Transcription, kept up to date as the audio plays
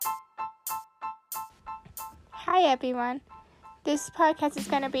Hi everyone. This podcast is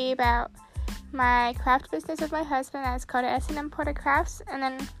going to be about my craft business with my husband. That's called S&M Porter Crafts. And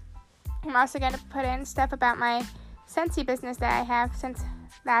then I'm also going to put in stuff about my Scentsy business that I have since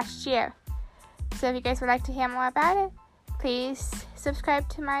last year. So if you guys would like to hear more about it, please subscribe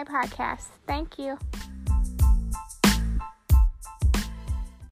to my podcast. Thank you.